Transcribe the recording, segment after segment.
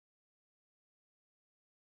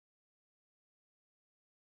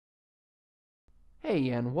Hey,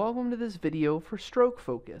 and welcome to this video for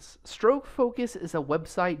Strokefocus. Strokefocus is a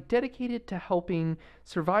website dedicated to helping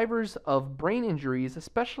survivors of brain injuries,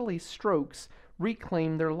 especially strokes,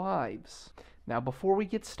 reclaim their lives. Now, before we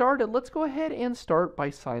get started, let's go ahead and start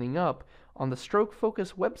by signing up. On the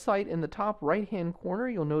Strokefocus website in the top right-hand corner,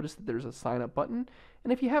 you'll notice that there's a sign up button,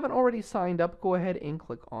 and if you haven't already signed up, go ahead and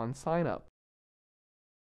click on sign up.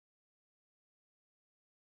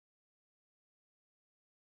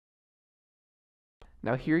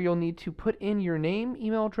 Now here you'll need to put in your name,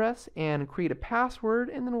 email address, and create a password,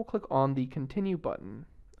 and then we'll click on the continue button.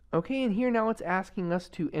 Okay, and here now it's asking us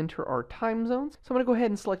to enter our time zones. So I'm going to go ahead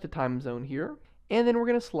and select a time zone here, and then we're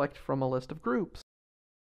going to select from a list of groups.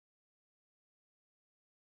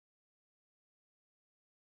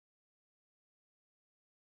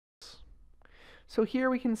 So here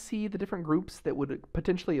we can see the different groups that would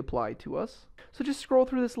potentially apply to us. So just scroll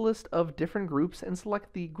through this list of different groups and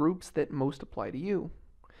select the groups that most apply to you.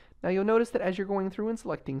 Now you'll notice that as you're going through and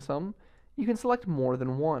selecting some, you can select more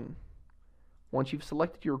than one. Once you've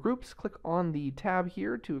selected your groups, click on the tab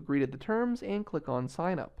here to agree to the terms and click on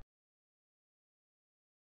sign up.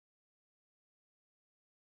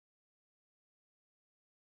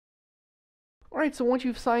 Alright, so once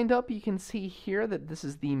you've signed up, you can see here that this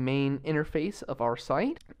is the main interface of our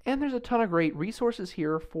site, and there's a ton of great resources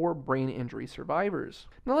here for brain injury survivors.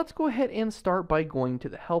 Now let's go ahead and start by going to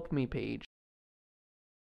the Help Me page.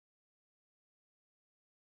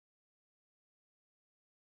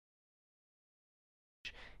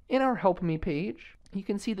 In our Help Me page, you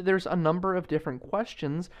can see that there's a number of different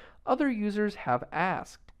questions other users have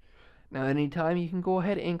asked. Now, at any time, you can go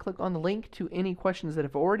ahead and click on the link to any questions that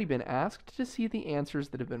have already been asked to see the answers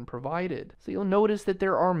that have been provided. So you'll notice that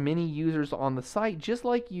there are many users on the site just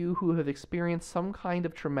like you who have experienced some kind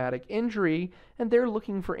of traumatic injury, and they're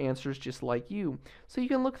looking for answers just like you. So you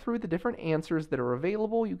can look through the different answers that are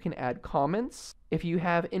available. You can add comments if you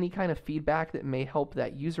have any kind of feedback that may help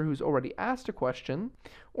that user who's already asked a question,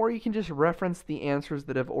 or you can just reference the answers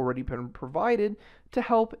that have already been provided to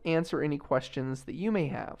help answer any questions that you may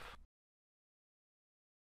have.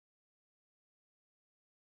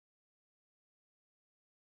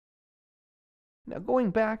 Now going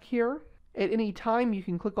back here, at any time you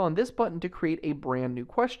can click on this button to create a brand new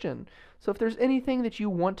question. So if there's anything that you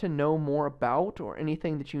want to know more about or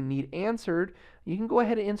anything that you need answered, you can go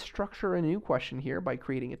ahead and structure a new question here by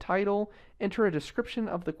creating a title, enter a description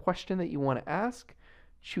of the question that you want to ask,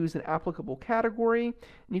 choose an applicable category,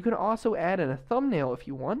 and you can also add in a thumbnail if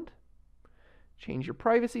you want. Change your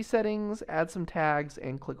privacy settings, add some tags,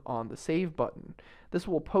 and click on the Save button. This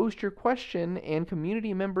will post your question, and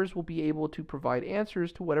community members will be able to provide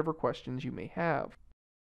answers to whatever questions you may have.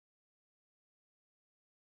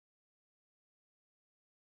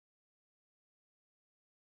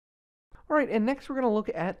 Alright, and next we're going to look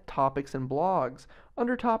at topics and blogs.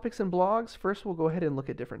 Under topics and blogs, first we'll go ahead and look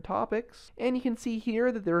at different topics. And you can see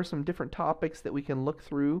here that there are some different topics that we can look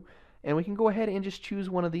through, and we can go ahead and just choose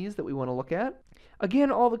one of these that we want to look at.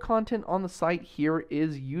 Again, all the content on the site here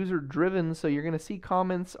is user-driven, so you're going to see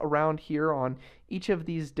comments around here on each of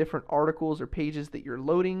these different articles or pages that you're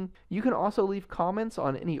loading. You can also leave comments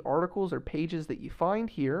on any articles or pages that you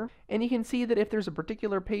find here, and you can see that if there's a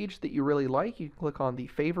particular page that you really like, you can click on the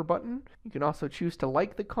favor button. You can also choose to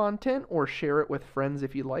like the content or share it with friends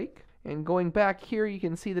if you like. And going back here, you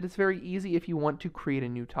can see that it's very easy if you want to create a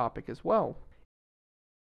new topic as well.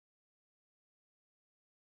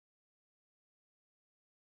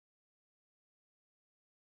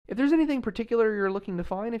 If there's anything particular you're looking to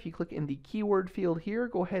find, if you click in the keyword field here,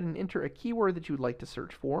 go ahead and enter a keyword that you'd like to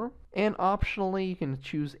search for. And optionally, you can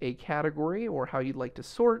choose a category or how you'd like to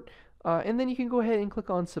sort, and then you can go ahead and click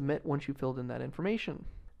on submit once you've filled in that information.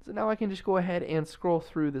 So now I can just go ahead and scroll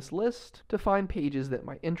through this list to find pages that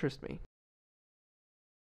might interest me.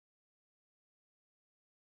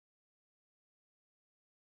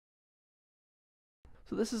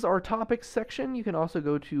 So this is our topics section. You can also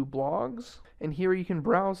go to blogs, and here you can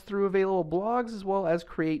browse through available blogs as well as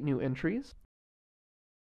create new entries.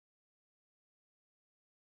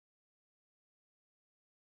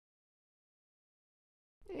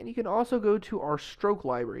 And you can also go to our stroke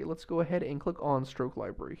library. Let's go ahead and click on stroke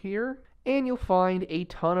library here, and you'll find a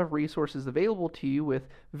ton of resources available to you with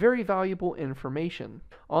very valuable information.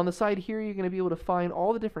 On the side here, you're going to be able to find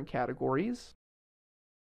all the different categories.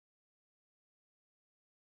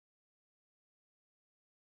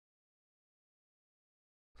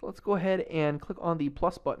 So let's go ahead and click on the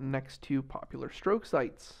plus button next to popular stroke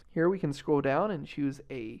sites. Here we can scroll down and choose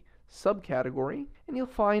a subcategory, and you'll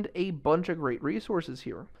find a bunch of great resources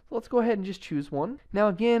here. So let's go ahead and just choose one. Now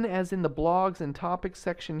again, as in the blogs and topics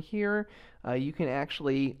section here, you can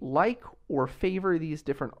actually like or favor these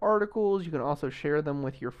different articles. You can also share them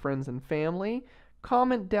with your friends and family.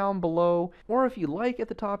 Comment down below, or if you like, at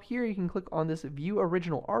the top here you can click on this View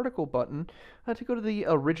Original Article button to go to the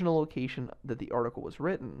original location that the article was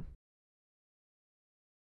written.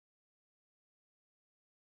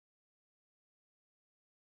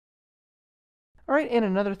 Alright, and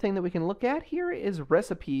another thing that we can look at here is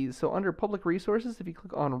recipes. So under public resources, if you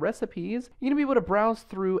click on recipes, you're going to be able to browse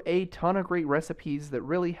through a ton of great recipes that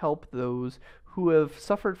really help those who have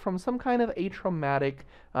suffered from some kind of a traumatic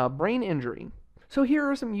brain injury. So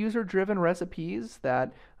here are some user-driven recipes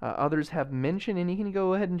that others have mentioned, and you can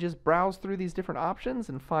go ahead and just browse through these different options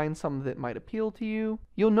and find some that might appeal to you.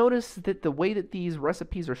 You'll notice that the way that these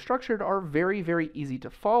recipes are structured are very, very easy to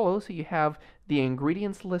follow. So you have the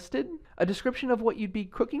ingredients listed, a description of what you'd be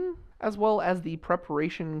cooking, as well as the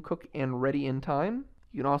preparation, cook, and ready in time.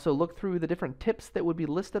 You can also look through the different tips that would be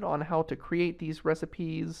listed on how to create these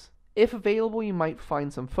recipes. If available, you might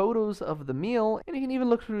find some photos of the meal, and you can even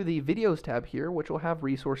look through the Videos tab here, which will have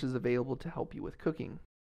resources available to help you with cooking.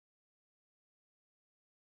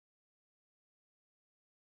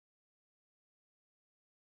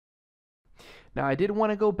 Now, I did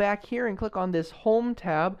want to go back here and click on this Home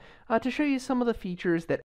tab to show you some of the features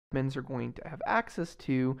that admins are going to have access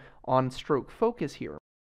to on Strokefocus here.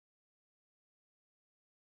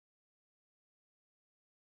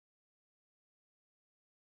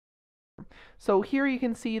 So here you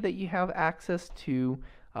can see that you have access to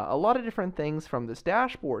a lot of different things from this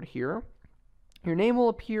dashboard here. Your name will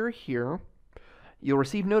appear here. You'll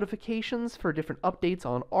receive notifications for different updates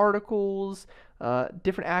on articles,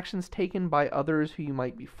 different actions taken by others who you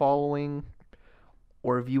might be following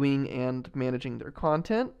or viewing and managing their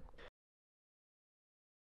content.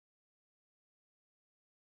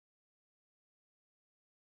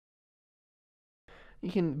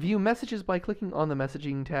 You can view messages by clicking on the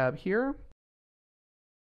Messaging tab here.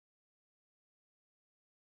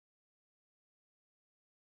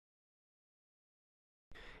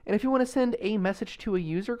 And if you want to send a message to a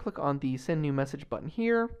user, click on the Send New Message button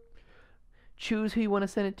here. Choose who you want to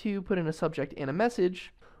send it to, put in a subject and a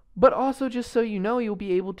message. But also, just so you know, you'll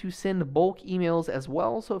be able to send bulk emails as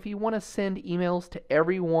well. So if you want to send emails to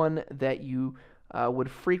everyone that you would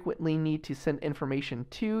frequently need to send information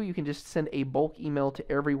to, you can just send a bulk email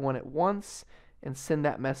to everyone at once and send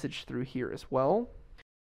that message through here as well.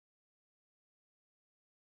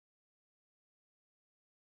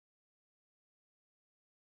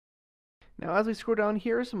 Now, as we scroll down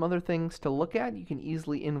here, some other things to look at. You can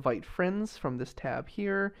easily invite friends from this tab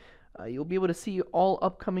here. You'll be able to see all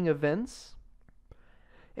upcoming events.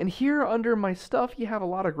 And here under My Stuff, you have a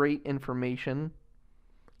lot of great information.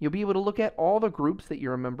 You'll be able to look at all the groups that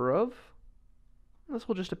you're a member of. This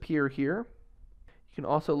will just appear here. You can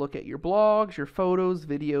also look at your blogs, your photos,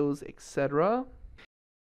 videos, etc.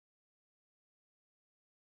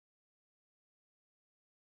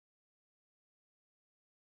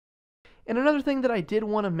 And another thing that I did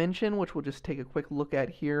want to mention, which we'll just take a quick look at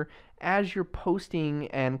here, as you're posting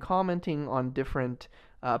and commenting on different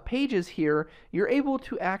pages here, you're able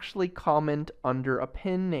to actually comment under a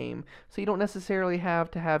pen name. So you don't necessarily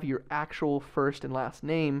have to have your actual first and last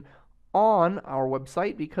name on our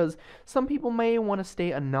website, because some people may want to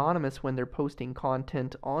stay anonymous when they're posting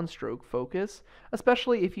content on Strokefocus,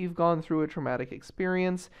 especially if you've gone through a traumatic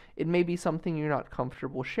experience. It may be something you're not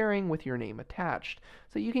comfortable sharing with your name attached.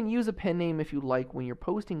 So you can use a pen name if you like when you're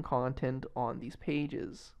posting content on these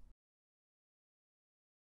pages.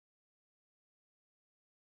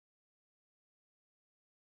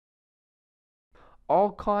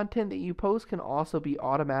 All content that you post can also be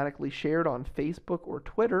automatically shared on Facebook or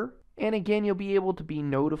Twitter. And again, you'll be able to be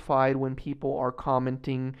notified when people are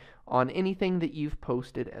commenting on anything that you've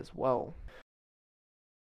posted as well.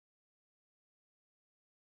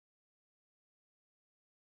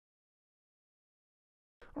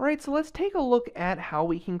 Alright, so let's take a look at how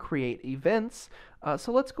we can create events.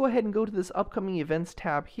 So let's go ahead and go to this Upcoming Events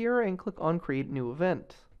tab here and click on Create New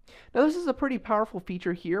Event. Now this is a pretty powerful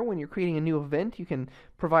feature here. When you're creating a new event, you can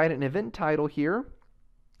provide an event title here.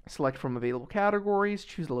 Select from available categories,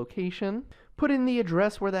 choose a location, put in the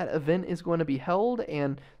address where that event is going to be held,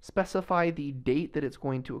 and specify the date that it's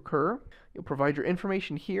going to occur. You'll provide your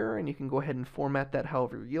information here, and you can go ahead and format that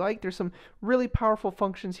however you like. There's some really powerful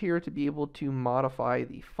functions here to be able to modify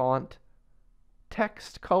the font,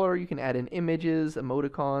 text, color. You can add in images,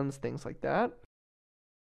 emoticons, things like that.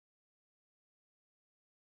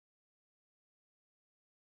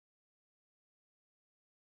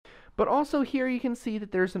 But also here you can see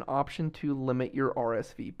that there's an option to limit your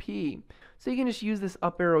RSVP. So you can just use this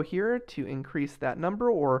up arrow here to increase that number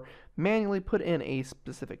or manually put in a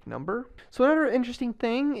specific number. So another interesting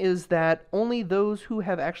thing is that only those who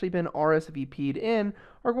have actually been RSVP'd in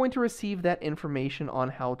are going to receive that information on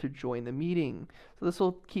how to join the meeting. So this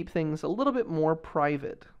will keep things a little bit more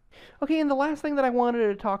private. Okay, and the last thing that I wanted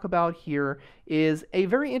to talk about here is a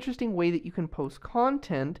very interesting way that you can post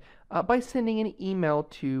content by sending an email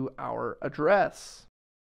to our address.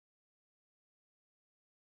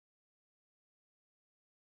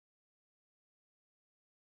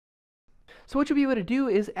 So what you'll be able to do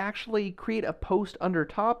is actually create a post under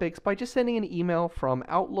topics by just sending an email from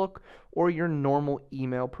Outlook or your normal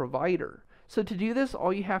email provider. So to do this,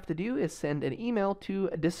 all you have to do is send an email to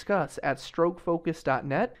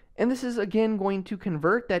discuss@strokefocus.net, and this is again going to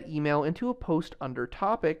convert that email into a post under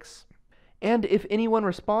topics. And if anyone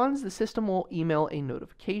responds, the system will email a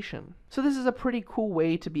notification. So this is a pretty cool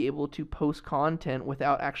way to be able to post content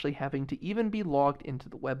without actually having to even be logged into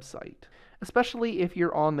the website. Especially if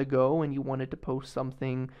you're on the go and you wanted to post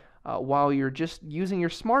something while you're just using your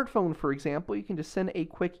smartphone, for example, you can just send a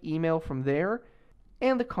quick email from there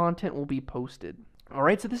and the content will be posted.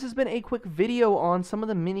 Alright, so this has been a quick video on some of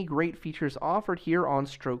the many great features offered here on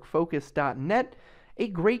Strokefocus.net, a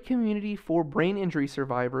great community for brain injury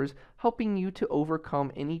survivors, helping you to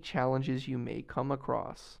overcome any challenges you may come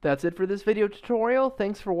across. That's it for this video tutorial.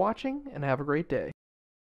 Thanks for watching, and have a great day.